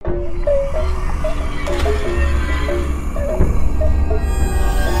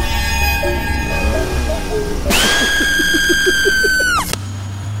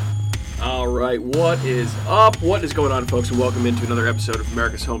What is up? What is going on, folks? And welcome into another episode of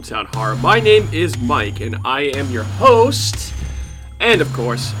America's Hometown Horror. My name is Mike, and I am your host. And, of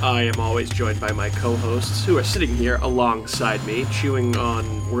course, I am always joined by my co-hosts, who are sitting here alongside me, chewing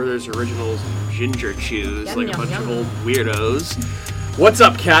on Werther's Originals and Ginger Chews like a bunch of old weirdos. What's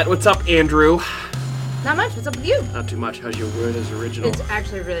up, Kat? What's up, Andrew? Not much. What's up with you? Not too much. How's your Werther's Original? It's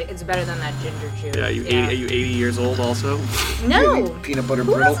actually it's better than that Ginger Chew. Yeah, are you 80 years old also? No. Really? Peanut butter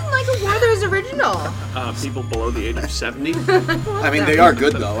Who brittle? doesn't like a Werther's Original? People below the age of 70. I mean, they are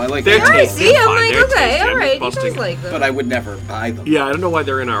good, though. I like They're them. tasty. See, I'm fine. like, They're okay, tasty. I'm alright, you busting. guys like them. But I would never buy them. Yeah, I don't know why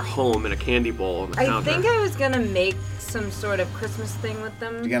they're in our home in a candy bowl on the I counter. think I was gonna make some sort of Christmas thing with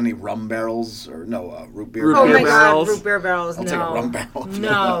them. You got any rum barrels? Or no, root beer Root Oh beer my barrels? god, root beer barrels, I'll no. take a rum barrel.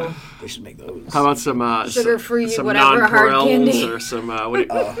 No. They should make those. How about some Sugar-free, some whatever, hard non-Perels candy. or some what do you,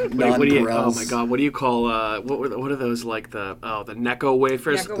 oh non-Perels. my god, what do you call what are those like the Necco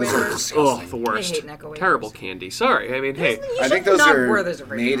wafers? Necco Those are wafers. Oh, disgusting. the worst. I hate Necco wafers. Terrible candy. Sorry, I mean, hey, You I think should those not are Werther's made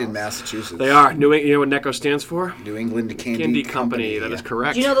in Originals. Massachusetts. they are. You know what Necco stands for? New England Candy Company. That is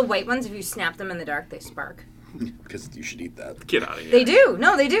correct. Do you know the white ones, if you snap them in the dark, they spark? Because you should eat that. Get out of here. They do.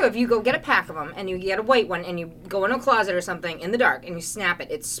 No, they do. If you go get a pack of them and you get a white one and you go in a closet or something in the dark and you snap it,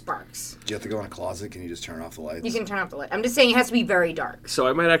 it sparks. Do you have to go in a closet? Can you just turn off the lights? You can turn off the light. I'm just saying it has to be very dark. So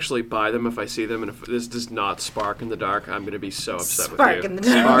I might actually buy them if I see them, and if this does not spark in the dark, I'm going to be so upset Spark with you. in the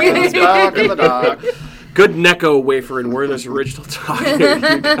dark. Spark in the Dark in the dark. Good Necco wafer and Werther's Original talk here,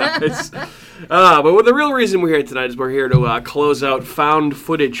 you guys. But the real reason we're here tonight is we're here to close out Found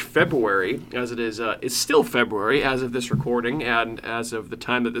Footage February, as it is. It's still February as of this recording, and as of the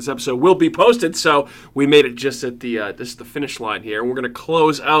time that this episode will be posted. So we made it just at the finish line here, and we're going to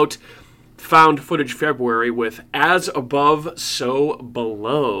close out Found Footage February with As Above, So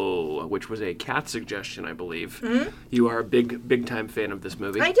Below, which was a Cat suggestion, I believe. Mm-hmm. You are a big time fan of this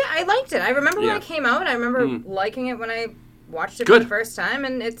movie. I did. I liked it. I remember when Yeah. it came out. I remember liking it when I watched it Good. for the first time,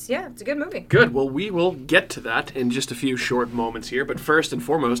 and it's a good movie. Good. Well, we will get to that in just a few short moments here. But first and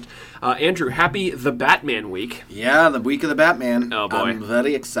foremost, Andrew, happy The Batman Week. Yeah, the week of the Batman. Oh, boy. I'm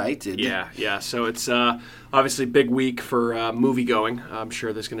very excited. Yeah. So it's obviously a big week for movie going. I'm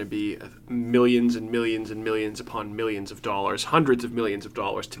sure there's going to be millions and millions and millions upon millions of dollars, hundreds of millions of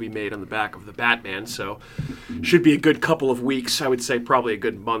dollars to be made on the back of The Batman. So should be a good couple of weeks. I would say probably a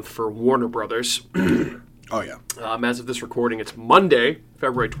good month for Warner Brothers. Oh, yeah. As of this recording, it's Monday,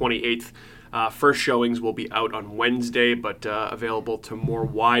 February 28th. First showings will be out on Wednesday, but available to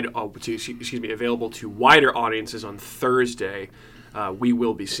available to wider audiences on Thursday. We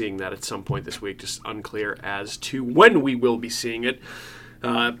will be seeing that at some point this week. Just unclear as to when we will be seeing it.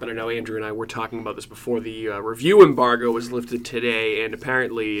 But I know Andrew and I were talking about this before the review embargo was lifted today, and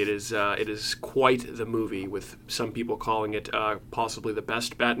apparently it is quite the movie, with some people calling it possibly the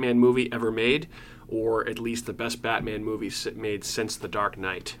best Batman movie ever made, or at least the best Batman movie made since The Dark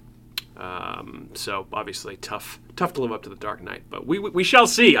Knight. So obviously tough to live up to The Dark Knight, but we shall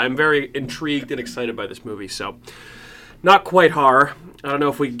see. I'm very intrigued and excited by this movie. So not quite horror. I don't know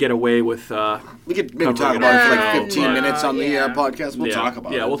if we can get away with. We could maybe Covering talk it about it for all. like 15 minutes on the Yeah. podcast. We'll talk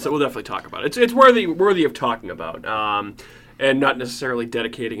about it. Yeah, we'll definitely talk about it. It's worthy of talking about, and not necessarily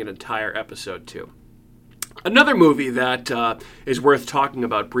dedicating an entire episode to. Another movie that is worth talking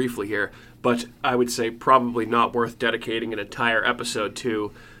about briefly here, but I would say probably not worth dedicating an entire episode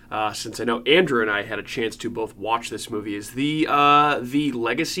to, since I know Andrew and I had a chance to both watch this movie, is the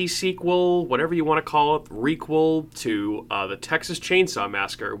legacy sequel, whatever you want to call it, requel to the Texas Chainsaw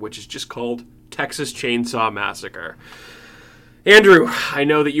Massacre, which is just called Texas Chainsaw Massacre. Andrew, I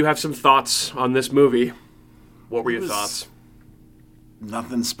know that you have some thoughts on this movie. What were your thoughts?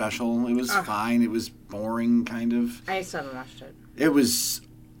 Nothing special. It was fine. It was boring, kind of. I still haven't watched it. It was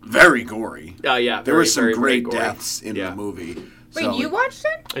very gory. Yeah, There were some very, very great gory. deaths in the movie. Wait, So, you watched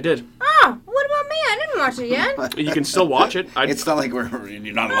it? I did. Oh, what about me? I didn't watch it yet. You can still watch it. It's not like you're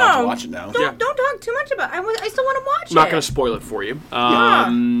not allowed to watch it now. Don't talk too much about it. I still want to watch I'm not it. going to spoil it for you.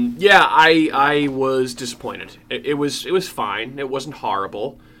 I was disappointed. It was fine. It wasn't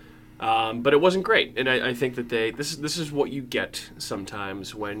horrible, but it wasn't great. And I think that this is what you get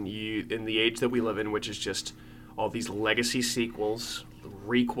sometimes when you, in the age that we live in, which is just all these legacy sequels,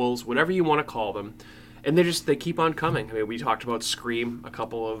 requels, whatever you want to call them, and they keep on coming. I mean, we talked about Scream a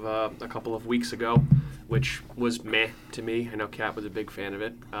couple of weeks ago, which was meh to me. I know Kat was a big fan of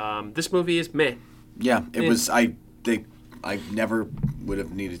it. This movie is meh. Yeah, it was. I never would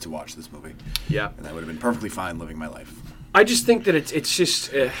have needed to watch this movie. Yeah, And I would have been perfectly fine living my life. I just think that it's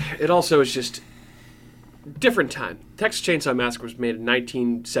just it also is just different time. Texas Chainsaw Massacre was made in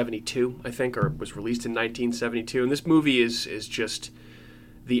 1972, I think, or was released in 1972, and this movie is just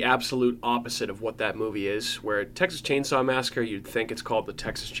the absolute opposite of what that movie is. Where Texas Chainsaw Massacre, you'd think it's called the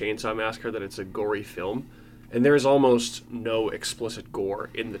Texas Chainsaw Massacre, that it's a gory film. And there is almost no explicit gore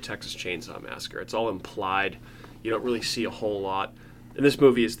in the Texas Chainsaw Massacre. It's all implied. You don't really see a whole lot. And this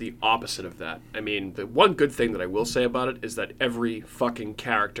movie is the opposite of that. I mean, the one good thing that I will say about it is that every fucking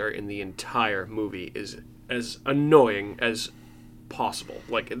character in the entire movie is as annoying as possible.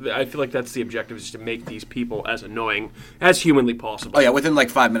 Like, I feel like that's the objective, is to make these people as annoying as humanly possible. Oh yeah, within like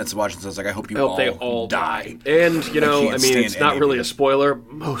 5 minutes of watching this, I was like, I hope they all die. And, you know, I mean, it's not really a spoiler.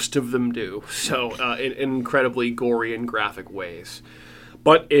 Most of them do. So, in incredibly gory and graphic ways.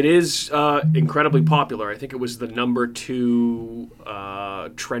 But it is incredibly popular. I think it was the number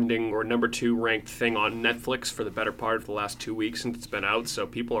 2 trending or number 2 ranked thing on Netflix for the better part of the last 2 weeks since it's been out, so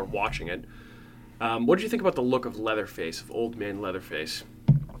people are watching it. What did you think about the look of Leatherface, of Old Man Leatherface?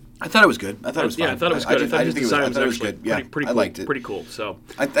 I thought it was good. I thought it was fine. Yeah, I thought it was good. I thought his design was actually good. Yeah, pretty I cool. liked it. Pretty cool. So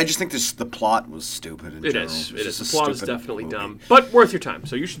I just think the plot was stupid in general. It is. The The plot is definitely dumb, but worth your time.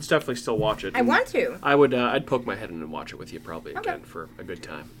 So you should definitely still watch it. I want to. I would. I'd poke my head in and watch it with you probably again for a good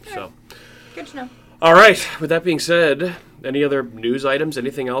time. So. Good to know. All right. With that being said, any other news items?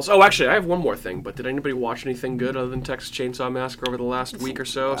 Anything else? Oh, actually, I have one more thing. But did anybody watch anything good other than Texas Chainsaw Massacre over the last week or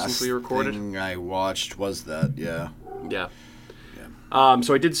so since we recorded? Last thing I watched was that. Yeah. Yeah.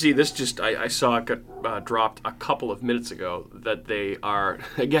 So I did see this. I saw it got dropped a couple of minutes ago that they are,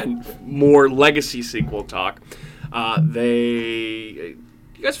 again, more legacy sequel talk. You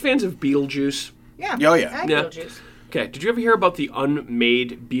guys fans of Beetlejuice? Yeah. Oh, yeah. I like Yeah. Beetlejuice. Okay. Did you ever hear about the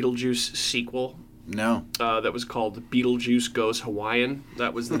unmade Beetlejuice sequel? No. That was called Beetlejuice Goes Hawaiian.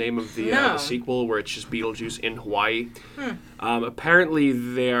 That was the name of the No. sequel, where it's just Beetlejuice in Hawaii. Apparently,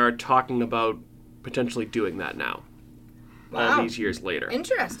 they are talking about potentially doing that now. Wow. All these years later.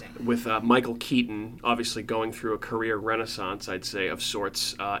 Interesting. With Michael Keaton obviously going through a career renaissance, I'd say, of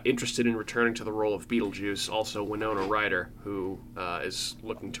sorts, interested in returning to the role of Beetlejuice. Also, Winona Ryder, who is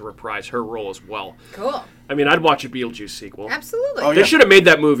looking to reprise her role as well. Cool. I mean, I'd watch a Beetlejuice sequel. Absolutely. Oh, They yeah. should have made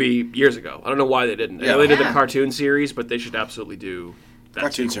that movie years ago. I don't know why they didn't. I know they did the Yeah. cartoon series, but they should absolutely do that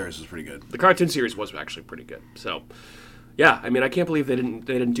Cartoon sequel. series was pretty good. The cartoon series was actually pretty good. So, yeah, I mean, I can't believe they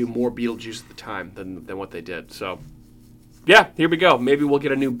didn't do more Beetlejuice at the time than what they did. So, yeah, here we go. Maybe we'll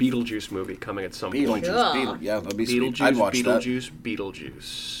get a new Beetlejuice movie coming at some point. Cool. Yeah, that'd be sweet. Beetlejuice, I'd watch that.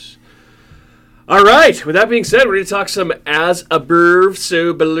 Beetlejuice. All right. With that being said, we're going to talk some As Above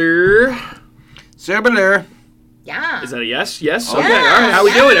So Below. Cerbulaire. Yeah. Is that a yes? Yes? Oh, Okay. yeah. All right. How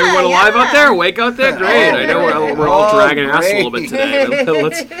we doing? Everyone alive out there? Awake out there? Great. Oh, I know great. we're all Oh, dragging ass a little bit great. today.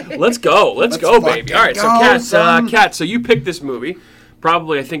 But let's go. Let's go, baby. fucking All right. So, go, son. Kat, so you picked this movie.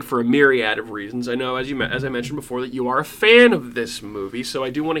 Probably, I think, for a myriad of reasons. I know, as I mentioned before, that you are a fan of this movie, so I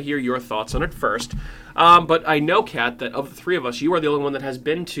do want to hear your thoughts on it first. But I know, Kat, that of the three of us, you are the only one that has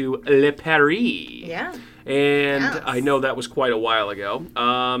been to Le Paris. Yeah. And Yes. I know that was quite a while ago.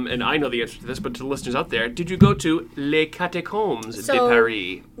 And I know the answer to this, but to the listeners out there, did you go to Les Catacombs de So-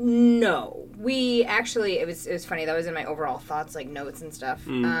 Paris? No. We actually, it was funny. That was in my overall thoughts, like notes and stuff.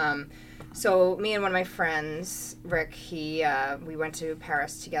 So me and one of my friends, Rick, we went to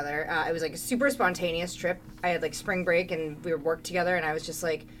Paris together. It was like a super spontaneous trip. I had like spring break and we worked together, and I was just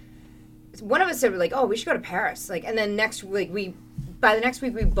like, one of us said, like, oh, we should go to Paris. Like, and then by the next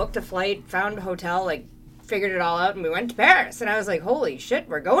week we booked a flight, found a hotel, like figured it all out, and we went to Paris. And I was like, holy shit,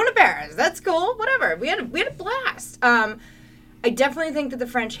 we're going to Paris. That's cool. Whatever. We had a blast. I definitely think that the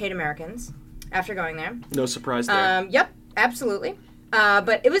French hate Americans after going there. No surprise there. Yep, absolutely.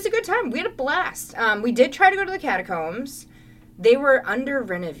 But it was a good time. We had a blast. We did try to go to the catacombs. They were under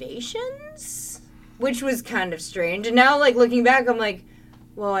renovations, which was kind of strange. And now, like, looking back, I'm like,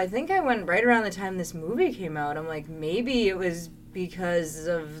 well, I think I went right around the time this movie came out. I'm like, maybe it was because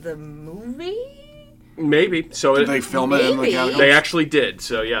of the movie? Maybe. So Did they film it in the Maybe. catacombs? They actually did.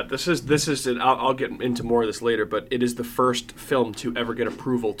 So yeah, this is. I'll get into more of this later, but it is the first film to ever get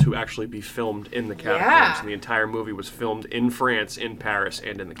approval to actually be filmed in the catacombs. Yeah. And the entire movie was filmed in France, in Paris,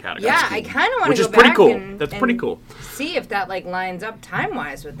 and in the catacombs. Yeah, I kind of want Which to is go pretty back cool. and, That's and pretty cool. see if that, like, lines up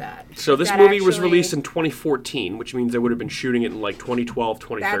time-wise with that. So this That movie was actually- released in 2014, which means they would have been shooting it in like 2012,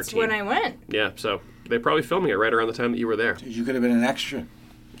 2013. That's when I went. Yeah, so they're probably filming it right around the time that you were there. You could have been an extra.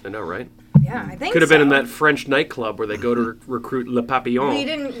 I know, right? Yeah, I think Could have been in so. that French nightclub where they go to recruit Le Papillon.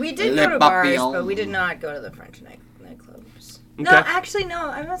 We did Le go to bars, Papillon. but we did not go to the French nightclubs. No, Okay. actually, no.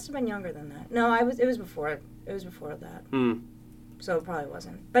 I must have been younger than that. No, it was before that. So it probably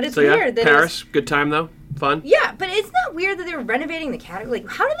wasn't. But it's So yeah, weird that Paris, good time though, fun. yeah, but it's not weird that they were renovating the catacombs. Like,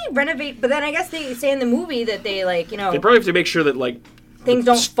 how do they renovate? But then I guess they say in the movie that they, like, you know, They probably have to make sure that things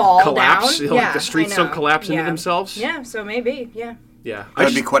don't fall collapse, down. like Yeah, the streets I know. don't collapse into Yeah. themselves. Yeah, so maybe, yeah. Yeah.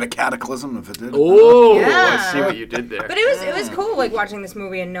 That'd be quite a cataclysm if it did. Oh, Yeah. I see what you did there. But it was cool, like, watching this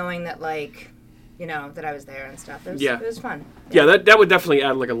movie and knowing that, like, you know, that I was there and stuff. It was fun. Yeah, that would definitely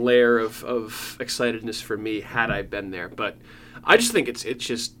add like a layer of excitedness for me had I been there. But I just think it's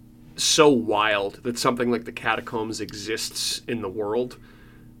just so wild that something like the catacombs exists in the world.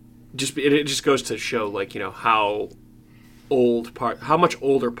 It just goes to show, like, you know, how much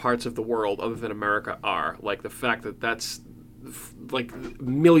older parts of the world other than America are. Like the fact that that's like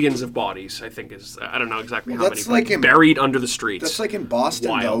millions of bodies, I think is, I don't know exactly how many, like buried under the streets. That's like in Boston,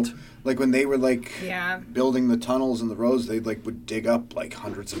 Wild. though. Like when they were like Yeah. building the tunnels and the roads, they like would dig up like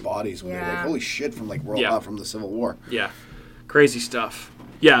hundreds of bodies. When they were like, Yeah. holy shit, from like from the Civil War. Yeah, crazy stuff.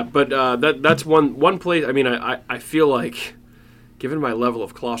 Yeah, but that's one place. I mean, I feel like, given my level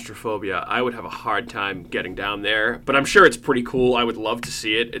of claustrophobia, I would have a hard time getting down there. But I'm sure it's pretty cool. I would love to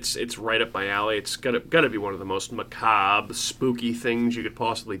see it. It's right up my alley. It's gotta be one of the most macabre, spooky things you could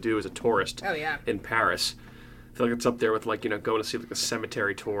possibly do as a tourist. Oh, yeah. In Paris. I feel like it's up there with, like, you know, going to see like the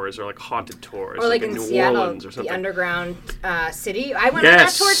cemetery tours or like haunted tours, Or like in in New Seattle, Orleans or something. the underground city. I went on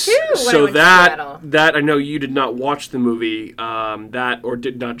Yes. that tour too when I So went to Seattle. that I know you did not watch the movie, or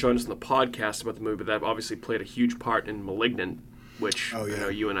did not join us on the podcast about the movie, but that obviously played a huge part in *Malignant*, which Oh, yeah. I know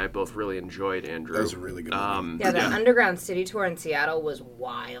you and I both really enjoyed, Andrew. That was a really good movie. Yeah, the underground city tour in Seattle was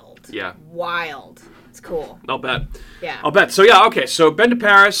wild. Yeah. Wild. It's cool. I'll bet. Yeah. I'll bet. So yeah, okay. So been to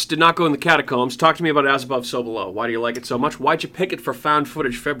Paris, did not go in the catacombs. Talk to me about As Above, So Below. Why do you like it so much? Why'd you pick it for Found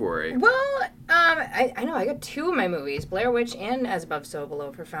Footage February? Well, I know I got two of my movies, Blair Witch and As Above, So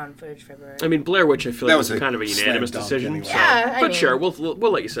Below, for Found Footage February. I mean, Blair Witch, I feel That like was was a kind of a slam unanimous dunk decision. anyway. So, Yeah, I but mean- sure, we'll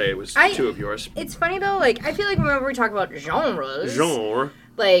let you say it was two of yours. It's funny though, like I feel like whenever we talk about genres, Genre.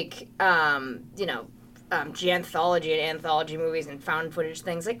 like you know, geanthology and anthology movies and found footage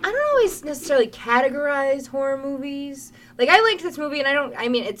things, like I don't always necessarily categorize horror movies. Like I liked this movie, and I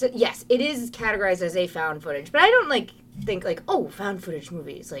mean, it is categorized as a found footage, but I don't like think like, oh, found footage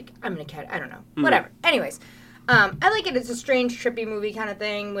movies. Like I'm gonna I don't know, whatever. Anyways, I like it. It's a strange, trippy movie kind of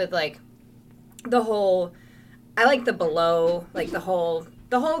thing with like the whole. I like the below, like the whole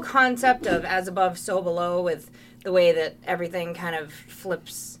concept of As Above, So Below, with the way that everything kind of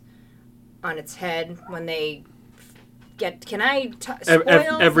flips on its head when they get. Can I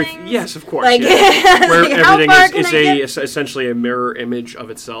spoil things? Yes, of course. Like, Yeah. Where like, how everything far is can I get? essentially a mirror image of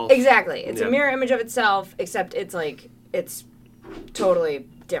itself. Exactly. It's Yeah. a mirror image of itself, except it's like it's totally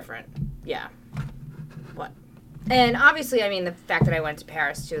different. Yeah. What? And obviously, I mean, the fact that I went to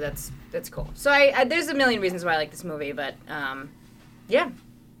Paris too, that's cool. So I there's a million reasons why I like this movie, but yeah.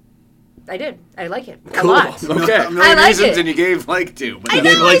 I did. I like it a Cool. lot. Okay. A million I like reasons, it. and you gave like two. But I You know,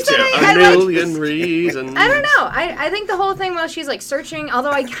 gave like I said to I a liked- million reasons. I don't know. I think the whole thing while she's like searching,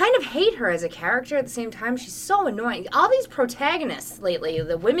 although I kind of hate her as a character at the same time, she's so annoying. All these protagonists lately,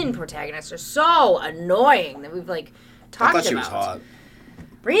 the women protagonists, are so annoying that we've like talked I thought she about. was hot.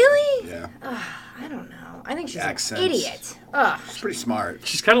 Really? Yeah, I don't know. I think she's Accents. an idiot. Ugh. she's pretty smart.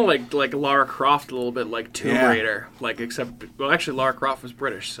 She's kind of like Lara Croft a little bit, like Tomb Yeah. Raider, like except actually Lara Croft was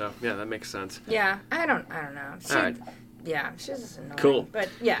British, so yeah, that makes sense. Yeah, I don't know. She, All right. Yeah, she's just annoying. Cool. But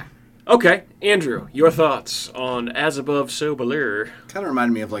yeah. Okay, Andrew, your thoughts on As Above, So Below? Kind of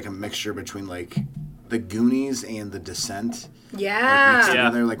reminded me of like a mixture between like the Goonies and the Descent. Yeah. Mixed Yeah.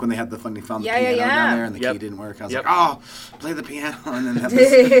 together, like when they had the found the Yeah, piano yeah. down there and the Yep. key didn't work. I was Yep. like, oh, play the piano and then have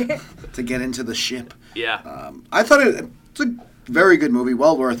this, to get into the ship. Yeah. I thought it's a very good movie,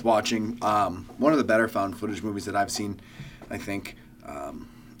 well worth watching. One of the better found footage movies that I've seen, I think.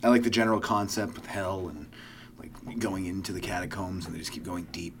 I like the general concept with hell and like going into the catacombs and they just keep going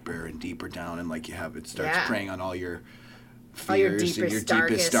deeper and deeper down and like it starts Yeah. preying on all your fears All your and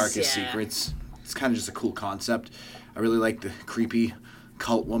deepest, darkest yeah. secrets. It's kind of just a cool concept. I really like the creepy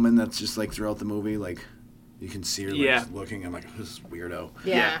cult woman that's just like throughout the movie, like you can see her like Yeah. just looking. I'm like, this weirdo.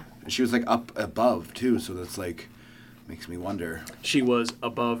 Yeah. And she was like up above too, so that's like makes me wonder. She was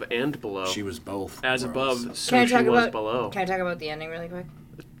above and below. She was both. As worlds. above, so Can I she talk was about below. Can I talk about the ending really quick?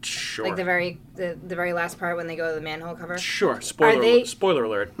 Sure. Like the very last part when they go to the manhole cover? Sure. Spoiler. they- Spoiler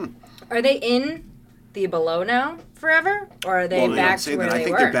alert. Are they in the below now forever, or are they Well, they don't back say to where that. I they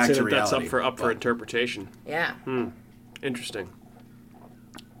think were? they're back So to that's reality. up for but interpretation. Yeah, Interesting.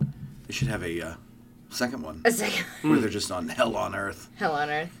 They should have a second one a second. where they're just on hell on earth. Hell on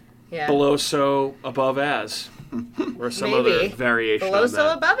earth. Yeah. Below, so above as, or some other Maybe. variation Below on so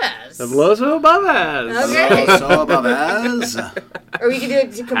that. above us. Below, so above as. Okay. So above as. Or we could do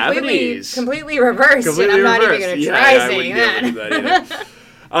it Havanese. completely reversed, Completely and I'm not even reversed. going to Yeah, try I saying wouldn't be that. able to do that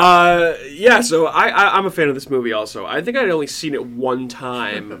either. Yeah, so I'm a fan of this movie also. I think I'd only seen it one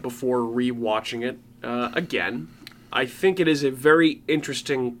time before rewatching it again. I think it is a very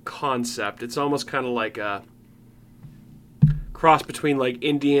interesting concept. It's almost kind of like a cross between like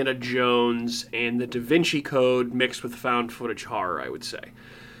Indiana Jones and the Da Vinci Code mixed with found footage horror, I would say.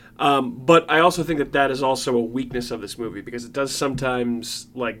 But I also think that that is also a weakness of this movie because it does sometimes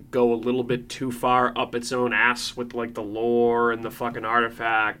like go a little bit too far up its own ass with like the lore and the fucking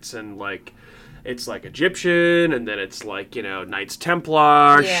artifacts and like it's like Egyptian and then it's like, you know, Knights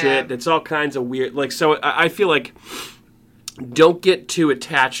Templar shit. It's all kinds of weird. Like, so I feel like don't get too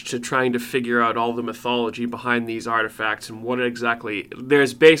attached to trying to figure out all the mythology behind these artifacts and what exactly.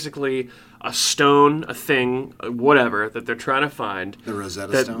 There's basically a stone, a thing, whatever, that they're trying to find. The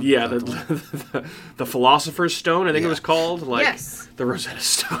Rosetta Stone? Yeah, the Philosopher's Stone, I think it was called. Like, yes. The Rosetta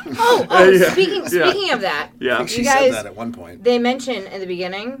Stone. Speaking of that. I think she said that at one point. They mention in the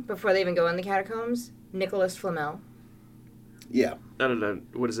beginning, before they even go in the catacombs, Nicholas Flamel. Yeah. I don't know.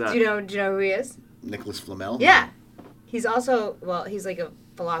 What is that? Do you know who he is? Nicholas Flamel? Yeah. He's also, well, he's like a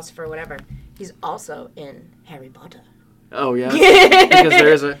philosopher or whatever. He's also in Harry Potter. Oh, yeah? Because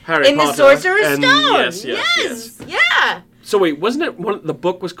there is a Harry Potter. In the Sorcerer's Stone. Yes. Yeah. So wait, wasn't it the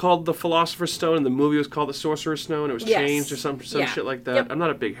book was called The Philosopher's Stone and the movie was called The Sorcerer's Stone? It was changed or some shit like that? Yep. I'm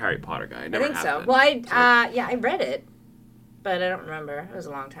not a big Harry Potter guy. I never think have so. been. Well, I read it, but I don't remember. It was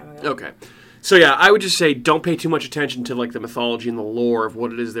a long time ago. Okay. So yeah, I would just say don't pay too much attention to like the mythology and the lore of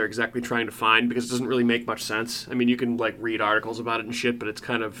what it is they're exactly trying to find because it doesn't really make much sense. I mean, you can like read articles about it and shit, but it's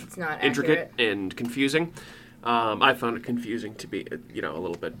kind of not intricate and confusing. I found it confusing to be, a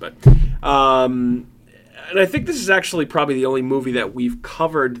little bit, but and I think this is actually probably the only movie that we've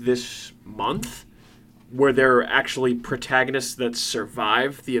covered this month where there are actually protagonists that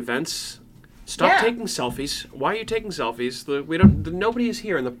survive the events. Stop taking selfies. Why are you taking selfies? Nobody is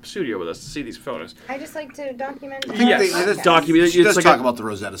here in the studio with us to see these photos. I just like to document. Document. She does talk about the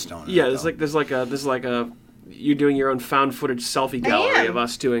Rosetta Stone. Yeah, there's like a you're doing your own found footage selfie gallery of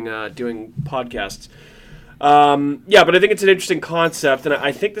us doing podcasts. But I think it's an interesting concept, and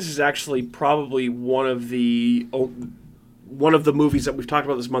I think this is actually probably one of the movies that we've talked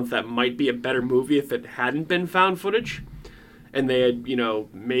about this month that might be a better movie if it hadn't been found footage. And they had,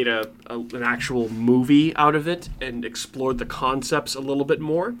 made an actual movie out of it and explored the concepts a little bit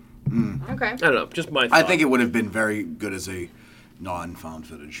more. Okay. I don't know, just my thought. I think it would have been very good as a non-found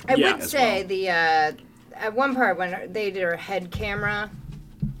footage. I would say the at one part when they did her head camera,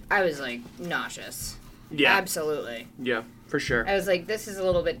 I was like nauseous. Yeah. Absolutely. Yeah, for sure. I was like, this is a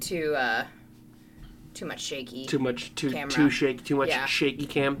little bit too much shaky. Too shaky. Too much shaky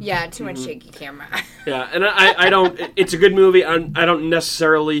cam. Yeah, too much shaky camera. Yeah, and I don't. It's a good movie. I don't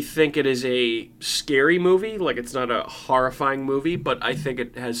necessarily think it is a scary movie. Like it's not a horrifying movie, but I think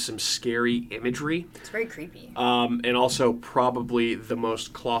it has some scary imagery. It's very creepy. And also probably the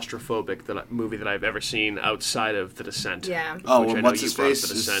most claustrophobic movie that I've ever seen outside of The Descent. Yeah. Oh, well, what's his face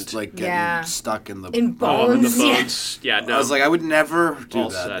is like getting stuck in the bones. Oh, in the bones. Yeah. No. I was like, I would never do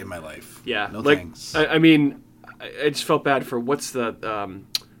that set in my life. Yeah. No like, thanks. I mean, I just felt bad for what's the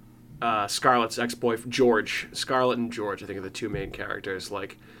Scarlett's ex-boyfriend, George. Scarlett and George, I think, are the two main characters.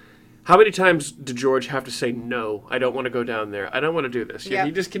 Like, how many times did George have to say, no, I don't want to go down there. I don't want to do this. Yeah,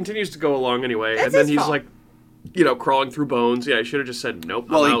 he just continues to go along anyway. That's and then his he's fault. like, crawling through bones. Yeah, I should have just said, nope,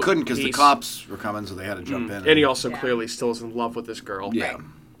 Well, I'm he out. couldn't because the cops were coming, so they had to jump in. And he also clearly still is in love with this girl. Yeah.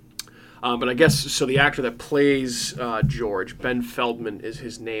 Right. But I guess, so the actor that plays George, Ben Feldman is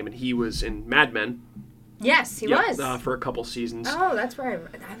his name, and he was in Mad Men. Yes, he was. For a couple seasons. Oh, that's where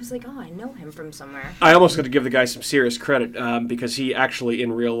I was like, oh, I know him from somewhere. I almost got to give the guy some serious credit because he actually,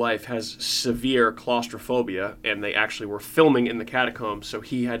 in real life, has severe claustrophobia, and they actually were filming in the catacombs, so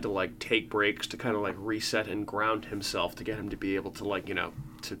he had to, like, take breaks to kind of, like, reset and ground himself to get him to be able to, like,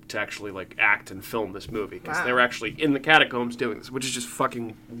 to actually, like, act and film this movie. Because they were actually in the catacombs doing this, which is just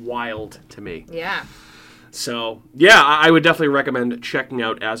fucking wild to me. Yeah. So, yeah, I would definitely recommend checking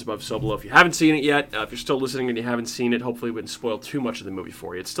out As Above, So Below. If you haven't seen it yet, if you're still listening and you haven't seen it, hopefully we wouldn't spoil too much of the movie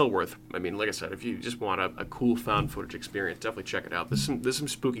for you. It's still worth, I mean, like I said, if you just want a cool found footage experience, definitely check it out. There's some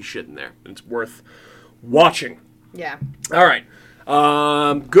spooky shit in there, and it's worth watching. Yeah. All right.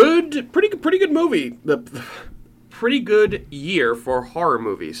 Pretty good movie. The pretty good year for horror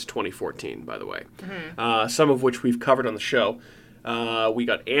movies, 2014, by the way. Mm-hmm. Some of which we've covered on the show. We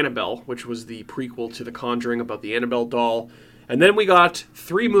got Annabelle, which was the prequel to The Conjuring about the Annabelle doll. And then we got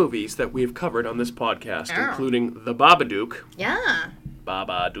 3 movies that we've covered on this podcast, including The Babadook. Yeah.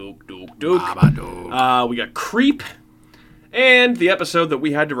 Babadook, Dook. We got Creep. And the episode that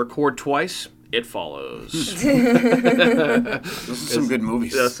we had to record twice, It Follows. Those are some good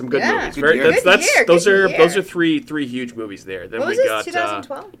movies. Some good movies. Good year. Those are 3 huge movies there. Then what was we this, got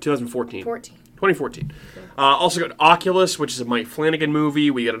 2012? 2014. 2014. Also got Oculus, which is a Mike Flanagan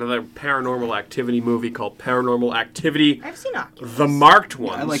movie. We got another Paranormal Activity movie called Paranormal Activity. I've seen Oculus. The marked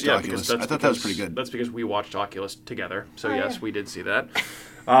ones. I liked Oculus. Because I thought that was pretty good. That's because we watched Oculus together. So Oh, yes, yeah. we did see that.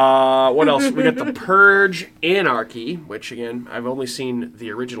 What else? We got The Purge, Anarchy, which again, I've only seen the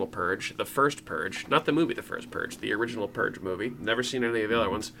original Purge, the first Purge, not the movie The First Purge, the original Purge movie. Never seen any of the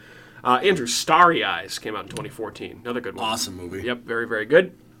other ones. Andrew, Starry Eyes came out in 2014. Another good one. Awesome movie. Yep, very, very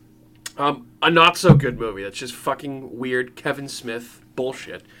good. A not so good movie that's just fucking weird Kevin Smith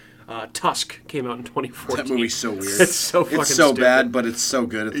bullshit. Tusk came out in 2014. That movie's so weird. It's so fucking It's so stupid. bad, but it's so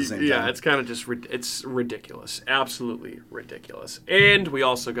good at the same time. Yeah, it's kind of just it's ridiculous, absolutely ridiculous. And we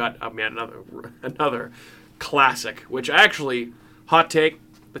also got another classic, which actually, hot take,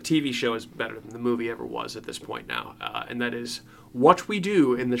 the TV show is better than the movie ever was at this point now, and that is What We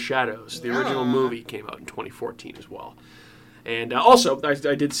Do in the Shadows. The original movie came out in 2014 as well. And also, I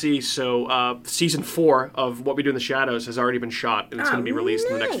did see, season 4 of What We Do in the Shadows has already been shot, and it's going to be released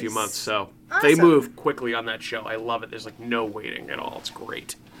in the next few nice. months. So they Awesome. move quickly on that show. I love it. There's like no waiting at all. It's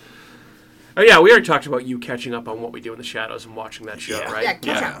great. Oh yeah, we already talked about you catching up on What We Do in the Shadows and watching that show, Yeah. right? Yeah,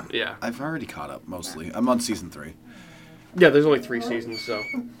 catch up. Yeah. I've already caught up, mostly. I'm on season 3. Yeah, there's only 3 seasons, so...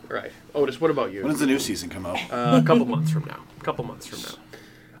 Right. Otis, what about you? When does the new season come out? A couple months from now.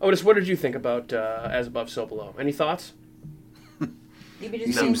 Otis, what did you think about As Above, So Below? Any thoughts?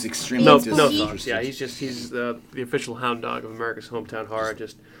 He seems extremely No disinterested. thoughts. Yeah, he's the official hound dog of America's Hometown Horror,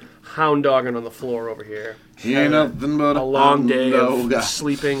 just hound dogging on the floor over here. He ain't nothing but A long day dog. of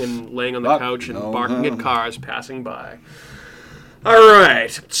sleeping and laying on the But couch and no barking at hound. cars passing by. All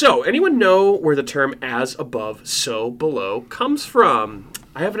right. So, anyone know where the term "as above, so below" comes from?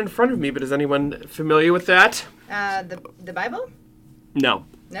 I have it in front of me, but is anyone familiar with that? The Bible? No.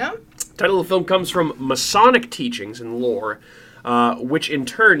 No? Title of the film comes from Masonic teachings and lore, which in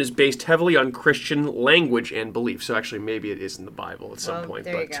turn is based heavily on Christian language and belief. So actually, maybe it is in the Bible at some Well, point,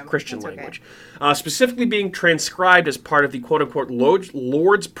 there but you go. Christian That's okay. language. Specifically being transcribed as part of the quote-unquote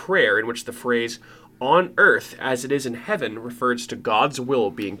Lord's Prayer, in which the phrase "on earth as it is in heaven" refers to God's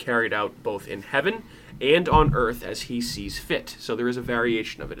will being carried out both in heaven and on earth as he sees fit. So there is a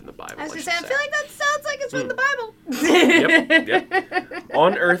variation of it in the Bible. I was going to should say, I feel like that sounds like it's from the Bible. Yep.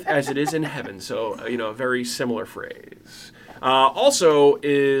 On earth as it is in heaven. So, a very similar phrase. Also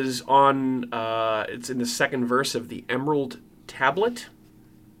is on, it's in the second verse of the Emerald Tablet.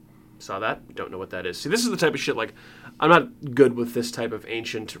 Saw that? Don't know what that is. See, this is the type of shit, like, I'm not good with this type of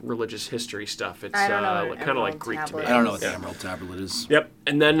ancient religious history stuff. It's I don't know what an kind of like Emerald Greek to me. Tablet I don't know what the Yeah. Emerald Tablet is. Yep.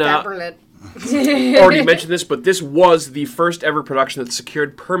 And then, Tablet. already mentioned this, but this was the first ever production that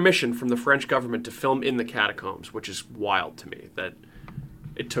secured permission from the French government to film in the catacombs, which is wild to me that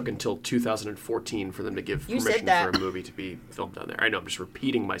it took until 2014 for them to give You said permission that. for a movie to be filmed down there. I know, I'm just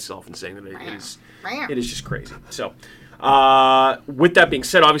repeating myself and saying that it is just crazy. So, with that being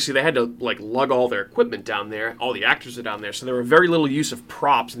said, obviously they had to lug all their equipment down there. All the actors are down there, so there were very little use of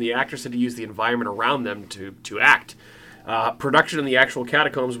props, and the actors had to use the environment around them to act. Production in the actual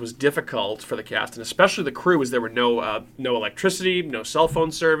catacombs was difficult for the cast, and especially the crew, as there were no electricity, no cell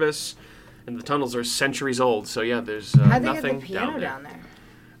phone service, and the tunnels are centuries old. So yeah, there's How'd they nothing get the piano down there. down there?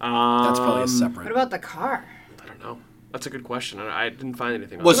 That's probably a What separate. about the car? I don't know. That's a good question. I didn't find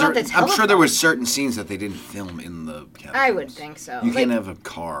anything on Was that. What there, about the I'm sure there telephone? were certain scenes that they didn't film in the catacombs. I would think so. You Like, can't have a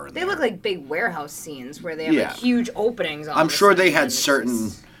car. In they there. look like big warehouse scenes where they have Yeah. like huge openings. All I'm of a sure they sudden, had and it's certain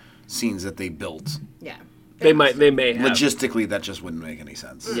just- scenes that they built. Yeah. They may have. Logistically, that just wouldn't make any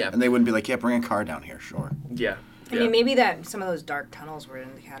sense. Yeah. And they wouldn't be like, yeah, bring a car down here, sure. Yeah. I mean, maybe that some of those dark tunnels were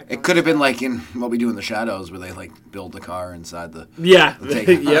in the catacombs. It could have been like in What We Do in the Shadows, where they build the car inside the. Yeah.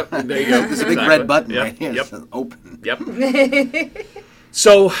 Take- Yep. There you go. There's a big Exactly. red button Yep. right here. Yep. It says open. Yep.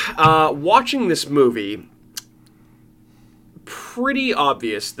 So, watching this movie, pretty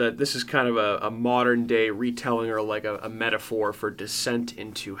obvious that this is kind of a modern day retelling or like a metaphor for descent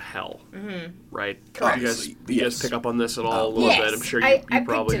into hell, right? Correct. You guys, Obviously, you guys yes. pick up on this at all a little Yes, bit? I'm sure you, I you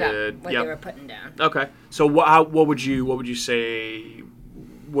probably picked it up, did. what they were putting down. Okay. So, what would you say?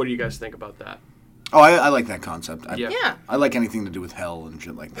 What do you guys think about that? Oh, I like that concept. Yeah. Yeah. I like anything to do with hell and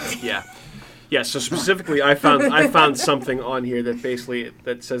shit like that. Yeah. Yeah, so specifically I found something on here that basically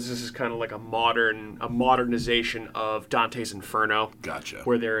that says this is kind of like a modernization of Dante's Inferno. Gotcha.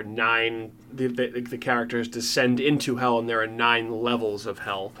 Where there are 9 the characters descend into hell, and there are 9 levels of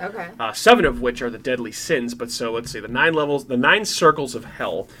hell. Okay. 7 of which are the deadly sins, but so let's see, the 9 circles of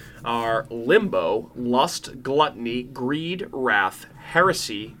hell are limbo, lust, gluttony, greed, wrath,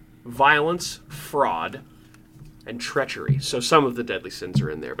 heresy, violence, fraud, and treachery. So some of the deadly sins are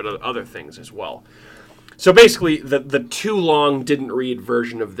in there, but other things as well. So basically, the too long didn't read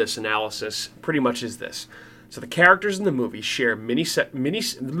version of this analysis pretty much is this. So the characters in the movie share if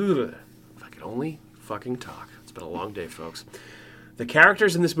I could only fucking talk. It's been a long day, folks. The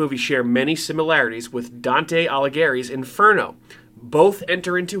characters in this movie share many similarities with Dante Alighieri's Inferno. Both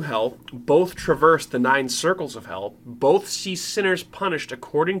enter into hell, both traverse the 9 circles of hell, both see sinners punished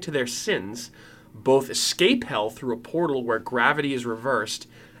according to their sins, both escape hell through a portal where gravity is reversed,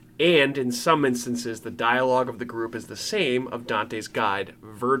 and in some instances the dialogue of the group is the same of Dante's guide,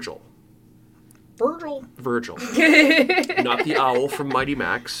 Virgil. Virgil. Not the owl from Mighty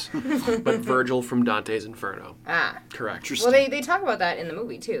Max, but Virgil from Dante's Inferno. Ah. Correct. Well, they talk about that in the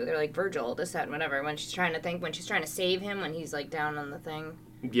movie, too. They're like, Virgil, this, that, and whatever. When she's trying to save him, when he's, like, down on the thing.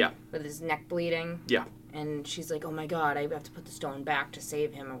 Yeah. With his neck bleeding. Yeah. And she's like, oh, my God, I have to put the stone back to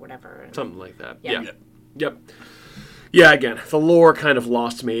save him or whatever. Something like that. Yeah. Yep. Yeah, again, the lore kind of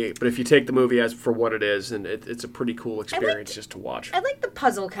lost me, but if you take the movie as for what it is, and it's a pretty cool experience just to watch. I like the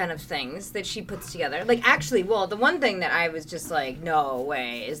puzzle kind of things that she puts together. Like, actually, well, the one thing that I was just like, no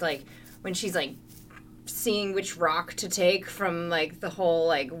way, is like when she's like seeing which rock to take from like the whole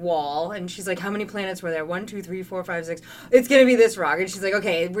like wall, and she's like, how many planets were there? 1, 2, 3, 4, 5, 6. It's gonna be this rock, and she's like,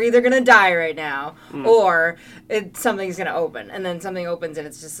 okay, we're either gonna die right now, or something's gonna open, and then something opens, and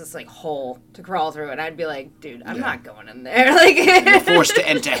it's just this like hole to crawl through, and I'd be like, dude, I'm not going in there. Like, You're forced to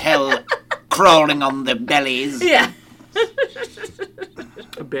enter hell, crawling on the bellies. yeah.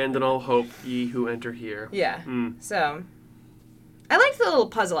 Abandon all hope, ye who enter here. Yeah. So, I liked the little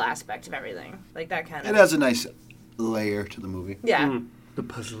puzzle aspect of everything, like that kind of. It has a nice layer to the movie. Yeah. The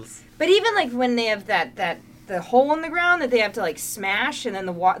puzzles. But even like when they have the hole in the ground that they have to like smash, and then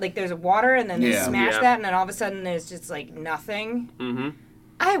like there's a water, and then they smash that, and then all of a sudden there's just like nothing. Mm-hmm.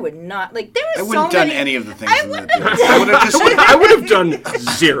 I would not like. There was I wouldn't so have done many. any of the things. I in wouldn't the have I would have just. I would have done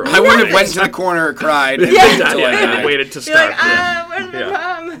 0. I wouldn't have went to the corner, cried, and and waited to Be start. like, where's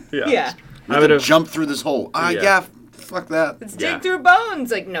my mom? Yeah. I would have jumped through this hole. Fuck that. Let's dig through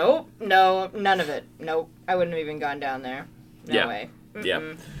bones. Like, nope, no, none of it. Nope, I wouldn't have even gone down there. No way.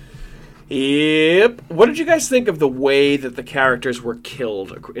 Yeah. Yep. What did you guys think of the way that the characters were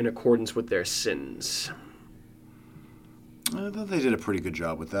killed in accordance with their sins? I thought they did a pretty good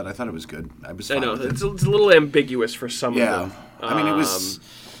job with that. I thought it was good. I know with it. it's a little ambiguous for some of them. I mean, it was.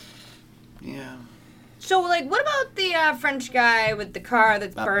 Yeah. So, like, what about the French guy with the car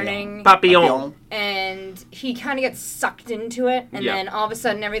that's burning? Papillon. And he kind of gets sucked into it, and then all of a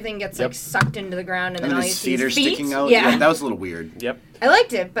sudden everything gets like sucked into the ground, and then all you his see feet are is feet. sticking out. Yeah, that was a little weird. Yep. I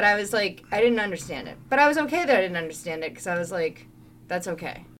liked it, but I was like, I didn't understand it. But I was okay that I didn't understand it because I was like, that's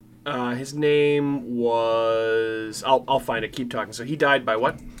okay. His name was. I'll find it. Keep talking. So he died by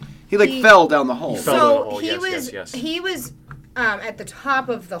what? He fell down the hole. fell down the hole. he Yes, was he was at the top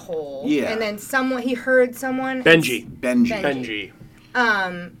of the hole. Yeah. And then he heard someone. Benji.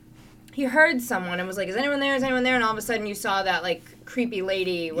 He heard someone and was like, is anyone there? Is anyone there? And all of a sudden you saw that, like, creepy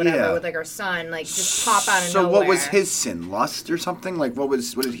lady, whatever, with, like, her son, like, just pop out of nowhere. So what was his sin? Lust or something? Like, what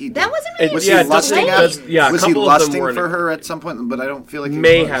did he do? That wasn't really Was he lusting a was he couple of them lusting were for her at some point? But I don't feel like he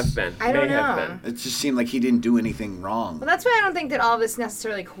May was. have been. I don't May have know. been. It just seemed like he didn't do anything wrong. Well, that's why I don't think that all this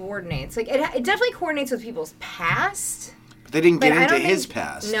necessarily coordinates. Like, it definitely coordinates with people's past. But they didn't But get I into don't his think,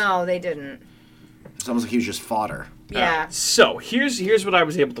 past. No, they didn't. It's almost like he was just fodder. Yeah. So here's what I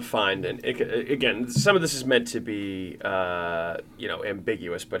was able to find, and again, some of this is meant to be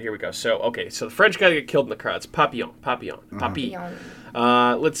ambiguous, but here we go. So the French guy that got killed in the car. It's Papillon.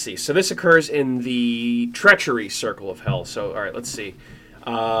 Let's see. So this occurs in the treachery circle of hell. So all right, let's see.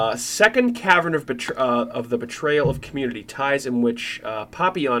 Second cavern of the betrayal of community, ties in which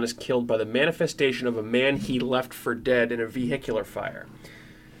Papillon is killed by the manifestation of a man he left for dead in a vehicular fire.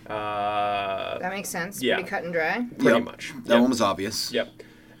 That makes sense. Yeah. Pretty cut and dry. Pretty much. That one was obvious. Yep.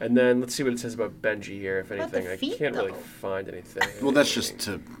 And then let's see what it says about Benji here, if anything. the feet, I can't really though? find anything. Well, that's just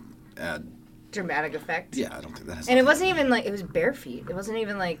to add. Dramatic effect. Yeah, I don't think that has. And it wasn't even like, it was bare feet. It wasn't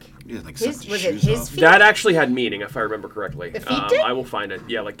even like like his, was it shoes his off. feet? That actually had meaning, if I remember correctly. The feet did? I will find it.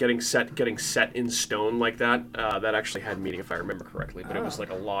 Yeah, like getting set in stone like that. That actually had meaning, if I remember correctly. But it was like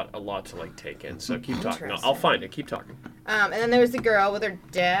a lot to like take in. So keep talking. No, I'll find it. Keep talking. And then there was the girl with her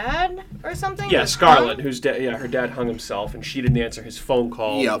dad or something. Yeah, Was Scarlett, hung? whose her dad hung himself, and she didn't answer his phone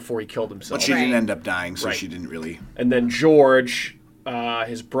call before he killed himself. But she didn't Right. end up dying, so Right. she didn't really. And then George,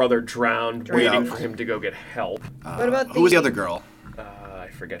 his brother, drowned, waiting Yeah. for him to go get help. What about Who was the other girl? I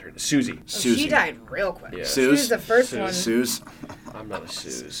forget her. Susie. Susie. She died real quick. Yeah. She was Suze? the first one. Suze. I'm not a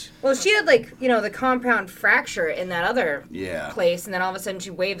Suze. Well, she had like, the compound fracture in that other Yeah. place, and then all of a sudden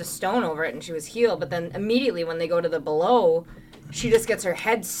she waved a stone over it and she was healed. But then immediately when they go to the below she just gets her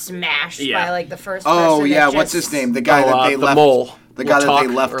head smashed Yeah. by like the first Oh person. yeah, that what's just- his name? The guy that they the left. mole. The guy that they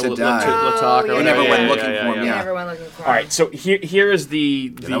Latok, left or to die. Oh, Latok, or yeah. He never went looking for him. He Yeah. never went looking for him. All right, so here is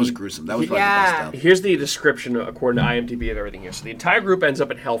the Yeah, that was gruesome. That was probably Yeah. the best Here's the description according to IMDb of everything here. So the entire group ends up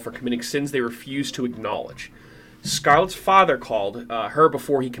in hell for committing sins they refuse to acknowledge. Scarlett's father called her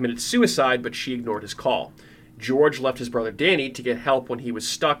before he committed suicide, but she ignored his call. George left his brother Danny to get help when he was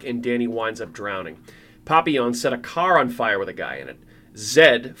stuck, and Danny winds up drowning. Papillon set a car on fire with a guy in it.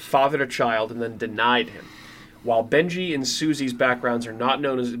 Zed fathered a child and then denied him. While Benji and Susie's backgrounds are not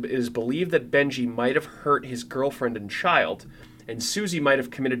known, it is believed that Benji might have hurt his girlfriend and child, and Susie might have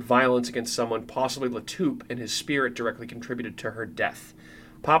committed violence against someone, possibly Latoop, and his spirit directly contributed to her death.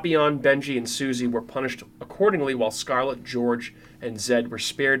 Papillon, Benji, and Susie were punished accordingly, while Scarlett, George, and Zed were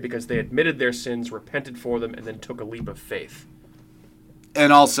spared because they admitted their sins, repented for them, and then took a leap of faith.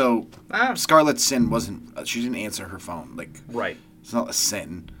 And also, Wow. Scarlett's sin wasn't. She didn't answer her phone. Like, Right. it's not a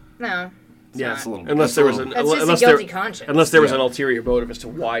sin. No. Yeah, It's a little- unless that's there a was little- an That's just a unless guilty there, conscience. unless there was Yeah. an ulterior motive as to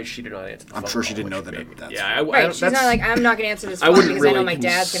why she did not answer the phone. I'm sure she call, didn't know which that maybe- that's- yeah, I Right. don't- She's that's- not like, I'm not going to answer this I phone wouldn't because I know really my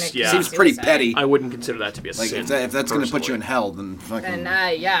dad's going to yeah. Seems pretty petty. I wouldn't consider that to be a Like, sin. if that's going to put you in personally. hell, then fucking.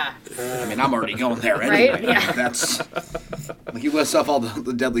 And yeah. I mean, I'm already going there Right? anyway. Yeah. That's like you list off all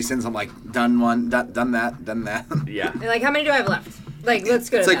the deadly sins. I'm like, done one, done that, done that. Yeah. They're like, how many do I have left? Like, let's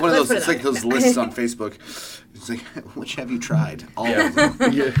go It's to like that. one of Let's those. put It's it like that those way. lists on Facebook. It's like, which have you tried? All of them.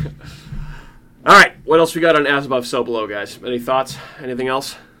 Yeah. All right. What else we got on As Above, So Below, guys? Any thoughts? Anything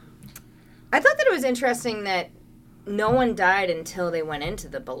else? I thought that it was interesting that no one died until they went into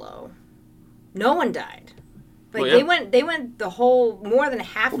the below. No one died. Like Well, yeah. they went the whole more than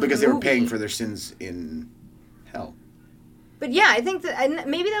half Well, of the because they were movie. paying for their sins in hell. But yeah, I think that and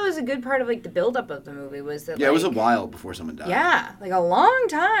maybe that was a good part of like the buildup of the movie was that Yeah, it was a like, while before someone died. Yeah, like a long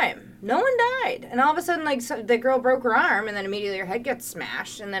time. No one died, and all of a sudden, like the girl broke her arm, and then immediately her head gets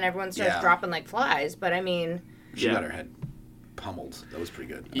smashed, and then everyone starts Yeah. dropping like flies. But I mean, She Yeah. got her head pummeled. That was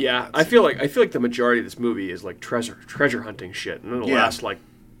pretty good. Yeah, I feel like the majority of this movie is like treasure hunting shit, and then the Yeah. last like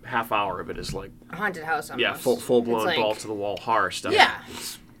half hour of it is like a haunted house. Almost. yeah, full blown It's like- ball to the wall horror stuff. Yeah,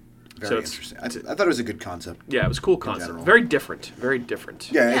 Very So it's- interesting. I thought it was a good concept. Yeah, it was a cool concept. general. Very different. Very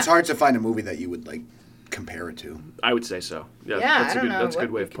different. Yeah, it's Yeah. hard to find a movie that you would like compare it to. I would say so. Yeah, yeah. that's I don't know. That's a what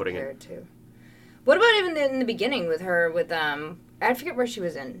good way we of putting compare it. to. What about even in the beginning with her with I forget where she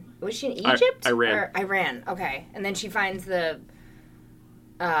was in. Was she in Egypt? Iran. Or Iran. Okay, and then she finds the.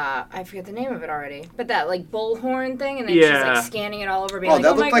 I forget the name of it already, but that like bullhorn thing, and then she's Yeah. like scanning it all over, being Oh, like, that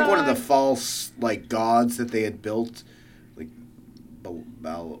 "Oh my looked like one of the God." false like gods that they had built. Like,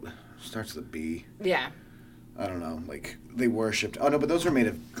 starts with a B. Yeah, I don't know. Like they worshipped. Oh no, but those were made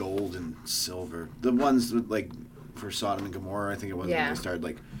of gold and silver. The ones with, like for Sodom and Gomorrah, I think it was Yeah. when they started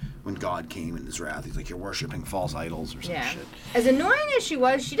like when God came in His wrath. He's like, you're worshiping false idols or some yeah. shit. As annoying as she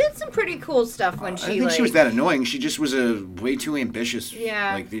was, she did some pretty cool stuff when I she didn't think like. she was that annoying. She just was way too ambitious.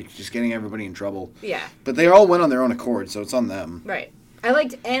 Yeah. Like just getting everybody in trouble. Yeah, But they all went on their own accord, so it's on them. right. I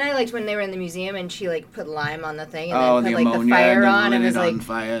liked when they were in the museum and she like put lime on the thing and Oh, then the put like the ammonia fire and then on lit and it was like on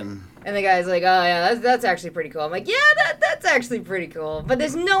fire and and the guy's like, oh yeah, that's actually pretty cool. I'm like, yeah, that's actually pretty cool. But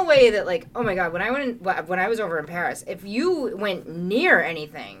there's no way that like, oh my god, when I was over in Paris, if you went near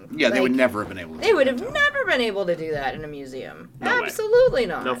anything, yeah, they like, would never have been able to. They do would that, have though. never been able to do that in a museum. No way. Absolutely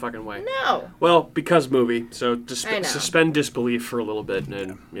not. No fucking way. No. Well, because movie, so just I know. suspend disbelief for a little bit,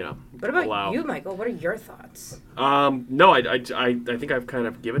 and you know, What about allow. you, Michael? What are your thoughts? No, I think I've kind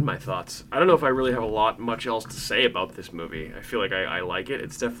of given my thoughts. I don't know if I really have much else to say about this movie. I feel like I like it.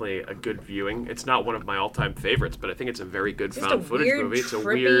 It's definitely a good viewing. It's not one of my all-time favorites, but I think it's a very good Just found a footage weird, movie. It's a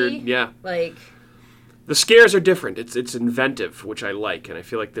trippy, weird, yeah. Like, The scares are different. It's inventive, which I like, and I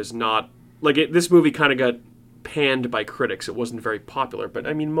feel like there's not this movie kind of got panned by critics. It wasn't very popular, but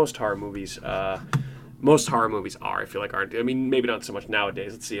I mean most horror movies. Most horror movies are, I feel like, aren't. I mean, maybe not so much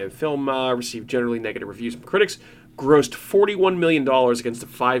nowadays. Let's see. A film received generally negative reviews from critics, grossed $41 million against a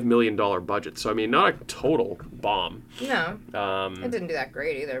 $5 million budget. So, I mean, not a total bomb. no, it didn't do that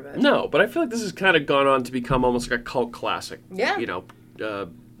great either. But No, but I feel like this has kind of gone on to become almost like a cult classic. Yeah. You know,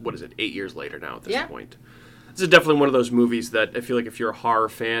 what is it, 8 years later now at this Yeah. point. This is definitely one of those movies that I feel like if you're a horror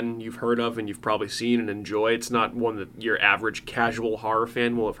fan, you've heard of and you've probably seen and enjoy. It's not one that your average casual horror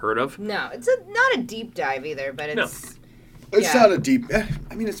fan will have heard of. no, it's not a deep dive either. But it's It's Yeah. not a deep.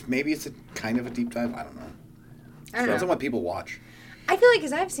 I mean, it's a kind of a deep dive. I don't know. I don't Depends know. on what people watch. I feel like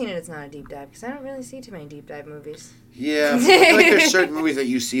because I've seen it, it's not a deep dive because I don't really see too many deep dive movies. Yeah, I feel like there's certain movies that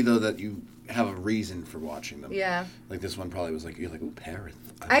you see though that you have a reason for watching them. Yeah. Like this one probably was like you're like, ooh, Paris.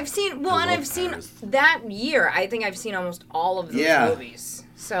 I've seen I've seen Paris. that year. I think I've seen almost all of those Yeah. movies.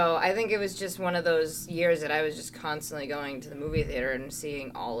 So I think it was just one of those years that I was just constantly going to the movie theater and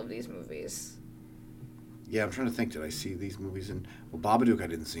seeing all of these movies. Yeah, I'm trying to think. Did I see these movies in? Well, Babadook I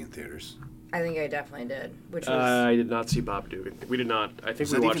didn't see in theaters. I think I definitely did, which was I did not see Babadook. We did not. I think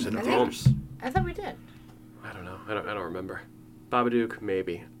Was we that watched even it at in home. theaters? I thought we did. I don't know. I don't remember. Babadook,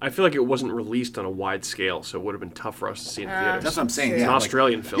 maybe. I feel like it wasn't released on a wide scale, so it would have been tough for us to see in theaters. That's what I'm saying. True. Yeah, It's an like-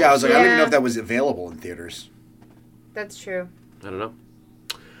 Australian film. Yeah, I was like, I don't even know Yeah. if that was available in theaters. That's true. I don't know.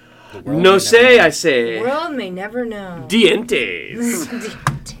 The world may No never say, know. I The say. world may never know. Dientes.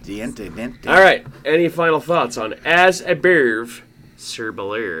 Diente, Dente. All right. Any final thoughts on As Above, Sir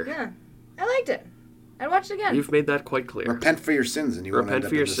Belair? Yeah, I liked it. I'd watch it again. You've made that quite clear. Repent for your sins, and you won't Repent end up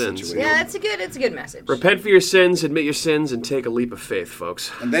for in your this sins. situation. Yeah, it's a good message. Repent for your sins, admit your sins, and take a leap of faith,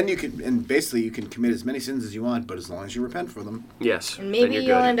 folks. And then you can, and basically you can commit as many sins as you want, but as long as you repent for them. Yes. And then maybe you're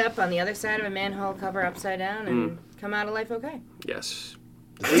you'll good. end up on the other side of a manhole cover upside down and come out of life okay. Yes.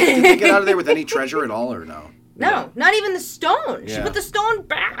 Did they get out of there with any treasure at all, or no? No, not even the stone. She Yeah. put the stone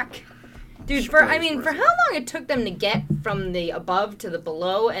back. Dude, for probably was for worth how long it took them to get from the above to the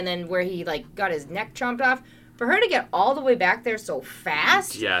below and then where he like got his neck chomped off, for her to get all the way back there so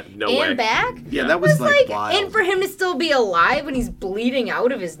fast Yeah, no and way. back. Yeah, that was like wild. and for him to still be alive when he's bleeding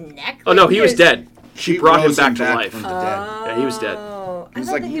out of his neck. Oh, no, like, he was dead. She brought him rose back to from life. the dead. Yeah, he was dead. Oh, I He was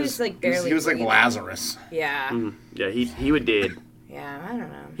thought like that he was like he was- barely. He was like breathing. Lazarus. Yeah, Yeah, he was dead. yeah. I don't know.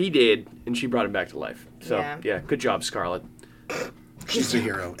 He did, and she brought him back to life. So, Yeah. yeah, good job, Scarlett. She's a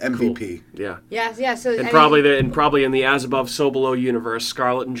hero. MVP. Yeah. Yeah. So And I probably mean, probably in the As Above, So Below universe,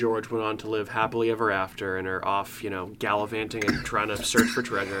 Scarlett and George went on to live happily ever after and are off, gallivanting and trying to search for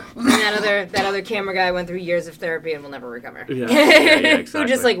treasure. and that other camera guy went through years of therapy and will never recover. Yeah, exactly. Who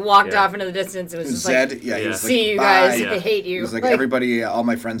just like walked Yeah. off into the distance and was just Zed, like, yeah, he Yeah. was like, "See you bye. guys, Yeah. I hate He you." was like, everybody, all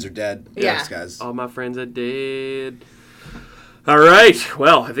my friends are dead. Yeah. Thanks, guys. All my friends are dead. All right.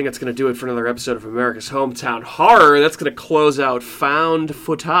 Well, I think that's going to do it for another episode of America's Hometown Horror. That's going to close out Found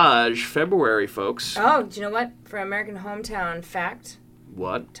Footage February, folks. Oh, do you know what? For American Hometown fact,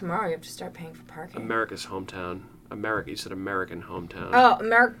 What? tomorrow you have to start paying for parking. America's Hometown. America. You said American Hometown. Oh,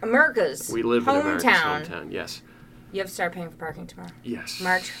 America's We live in America's hometown. hometown. Yes. You have to start paying for parking tomorrow. Yes.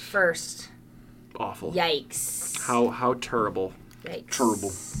 March 1st. Awful. Yikes. How terrible.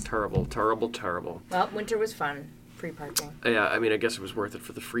 Yikes. Terrible. Well, winter was fun. Free parking. Yeah, I mean, I guess it was worth it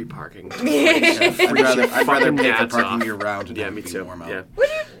for the free parking. I'd rather fucking pay for hats parking off. year round and Yeah, have me it be too. warm out. Yeah. What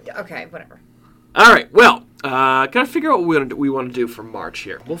do you... Okay, whatever. All right. Well, gotta figure out what we want to do for March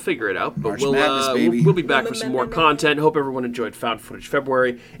here. We'll figure it out. But March we'll, Madness, baby. we'll be back for some more content. Hope everyone enjoyed Found Footage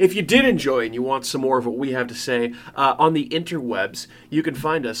February. If you did enjoy and you want some more of what we have to say on the interwebs, you can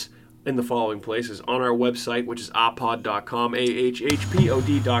find us in the following places. On our website, which is ahpod.com,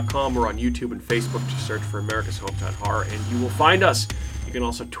 ahhpod.com, or on YouTube and Facebook. Just search for America's Hometown Horror, and you will find us. You can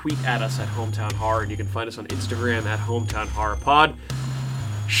also tweet at us at Hometown Horror, and you can find us on Instagram at Hometown Horror Pod.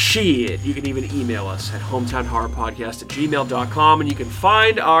 Shit, you can even email us at hometownhorrorpodcast@gmail.com, and you can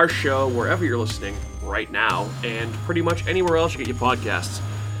find our show wherever you're listening right now, and pretty much anywhere else you get your podcasts.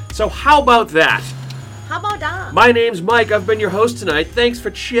 So how about that? How about that? My name's Mike. I've been your host tonight. Thanks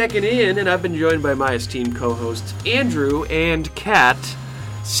for checking in, and I've been joined by my esteemed co-hosts Andrew and Kat.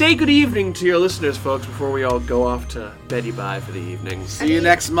 Say good evening to your listeners, folks, before we all go off to Betty Bye for the evening. See you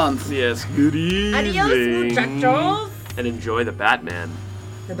next month. Yes, good evening. Adios, muchachos. And enjoy the Batman.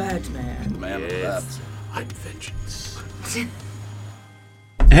 The Batman. Man, Yes. I'm vengeance.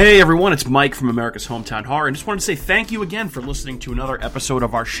 Hey everyone, it's Mike from America's Hometown Horror, and just wanted to say thank you again for listening to another episode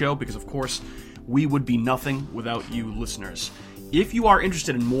of our show, because of course, we would be nothing without you listeners. If you are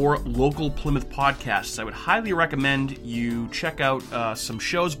interested in more local Plymouth podcasts, I would highly recommend you check out some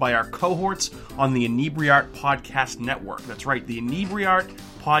shows by our cohorts on the Inebriart Podcast Network. That's right, the Inebriart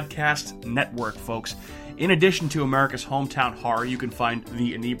Podcast Network, folks. In addition to America's Hometown Horror, you can find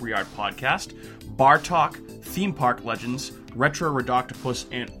the Inebriart Podcast, Bar Talk, Theme Park Legends, Retro Redoctopus,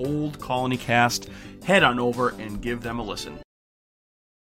 and Old Colony Cast. Head on over and give them a listen.